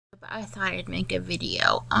I thought I'd make a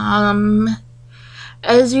video.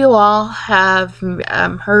 As you all have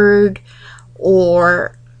heard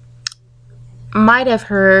or might have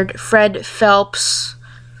heard, Fred Phelps,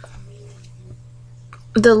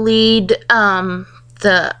 the leader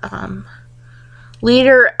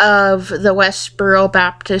of the Westboro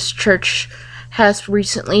Baptist Church, has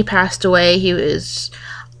recently passed away. He was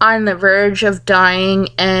on the verge of dying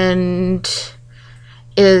and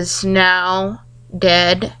is now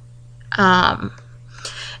dead.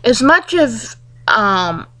 As much of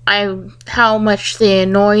how much they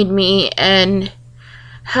annoyed me and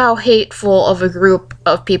how hateful of a group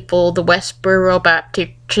of people the Westboro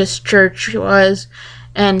Baptist Church was,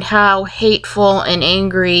 and how hateful and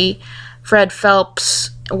angry Fred Phelps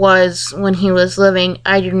was when he was living,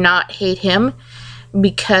 I do not hate him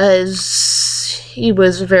because he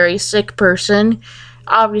was a very sick person.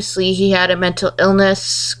 Obviously, he had a mental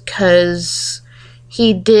illness because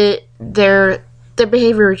their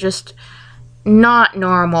behavior was just not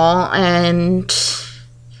normal, and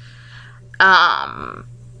a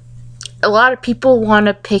lot of people want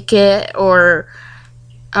to picket or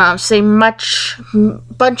say bunch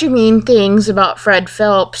of mean things about Fred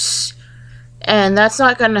Phelps, and that's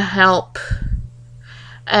not going to help.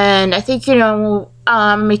 And I think,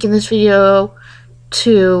 I'm making this video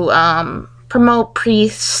to promote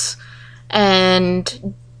peace,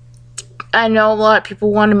 and I know a lot of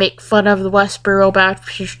people want to make fun of the Westboro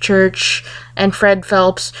Baptist Church and Fred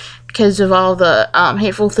Phelps because of all the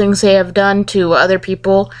hateful things they have done to other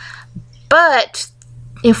people. But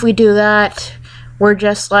if we do that, we're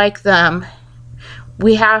just like them.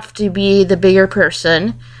 We have to be the bigger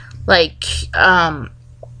person. It's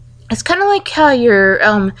kind of like how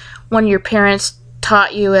when your parents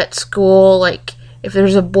taught you at school, like, if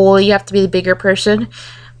there's a bully, you have to be the bigger person.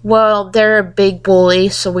 Well, they're a big bully,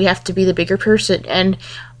 so we have to be the bigger person. And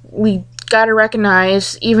we gotta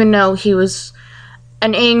recognize, even though he was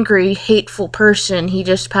an angry, hateful person, he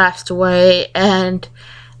just passed away, and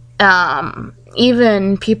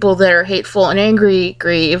even people that are hateful and angry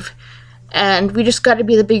grieve. And we just gotta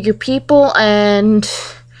be the bigger people and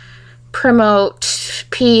promote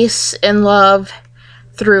peace and love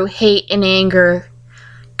through hate and anger,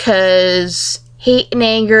 because hate and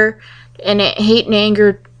anger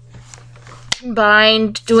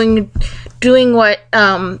combined, doing what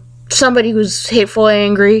somebody who's hateful and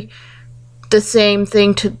angry, the same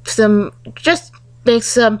thing to them, just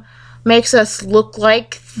makes us look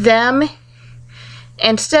like them.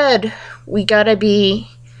 Instead, we gotta be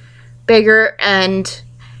bigger and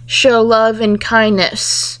show love and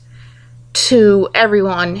kindness to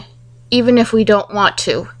everyone, even if we don't want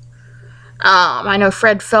to. I know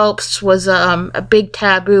Fred Phelps was a big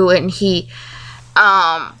taboo, and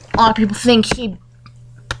a lot of people think he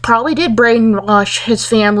probably did brainwash his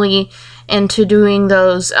family into doing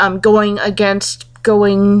those, going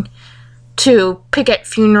to picket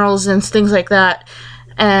funerals and things like that,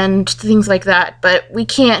 but we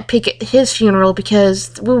can't picket his funeral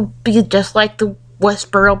because we'll be just like the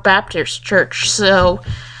Westboro Baptist Church. So,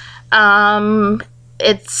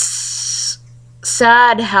 it's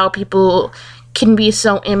sad how people can be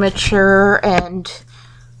so immature and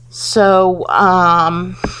so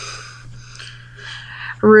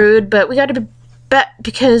rude, but we gotta be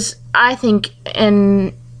because I think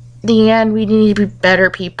in the end we need to be better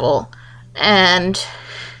people. And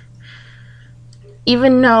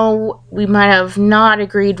even though we might have not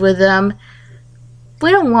agreed with them,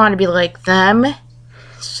 we don't want to be like them.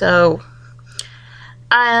 So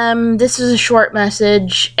this is a short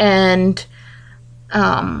message, and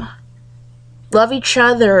love each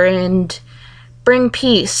other and bring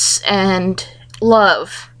peace and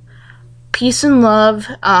love. Peace and love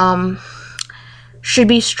should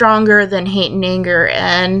be stronger than hate and anger,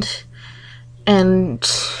 and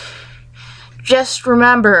just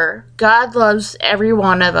remember, God loves every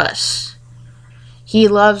one of us. He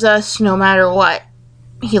loves us no matter what.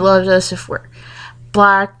 He loves us if we're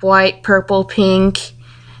black, white, purple, pink.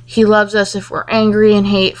 He loves us if we're angry and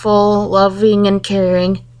hateful, loving and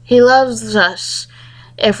caring. He loves us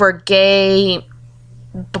if we're gay,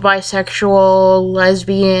 bisexual,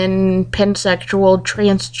 lesbian, pansexual,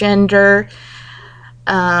 transgender,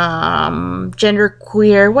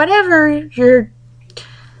 genderqueer,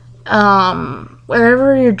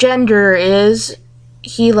 wherever your gender is.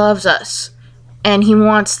 He loves us, and he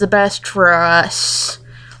wants the best for us.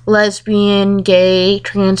 Lesbian, gay,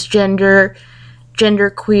 transgender,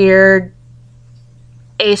 genderqueer,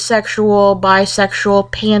 asexual,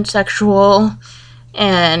 bisexual, pansexual,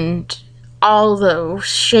 and all those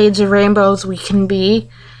shades of rainbows we can be.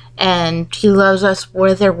 And he loves us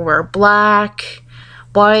whether we're black,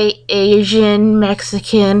 white, Asian,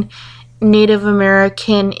 Mexican, Native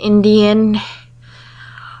American, Indian.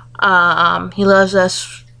 He loves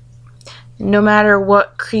us no matter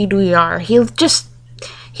what creed we are. He's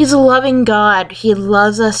a loving God. He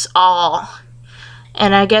loves us all.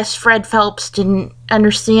 And I guess Fred Phelps didn't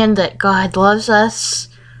understand that God loves us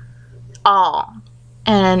all.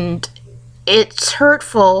 And it's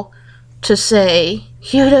hurtful to say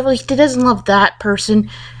he doesn't love that person,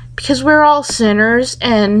 because we're all sinners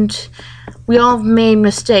and we all have made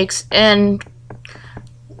mistakes. And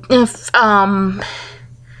if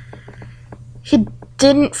he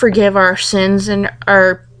didn't forgive our sins and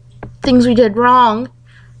our things we did wrong,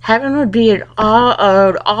 heaven would be an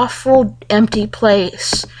awful empty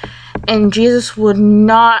place, and Jesus would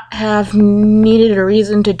not have needed a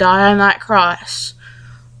reason to die on that cross.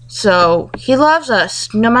 So he loves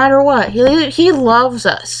us no matter what. He loves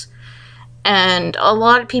us. And a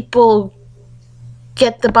lot of people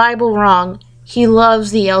get the Bible wrong. He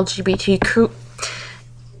loves the LGBTQ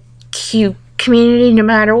community no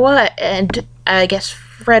matter what, and I guess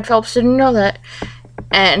Fred Phelps didn't know that.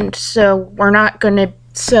 And so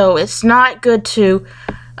so it's not good to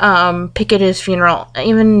pick at his funeral,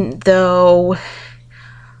 even though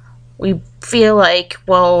we feel like,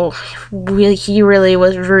 well, he really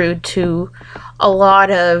was rude to a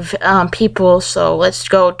lot of people, so let's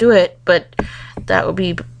go do it. But that would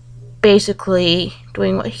be basically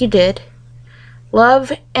doing what he did.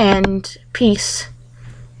 Love and peace.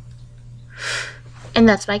 And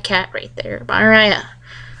that's my cat right there, Mariah.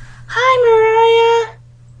 Hi, Mariah.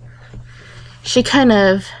 She kind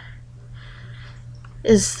of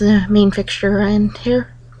is the main fixture around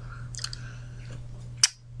here.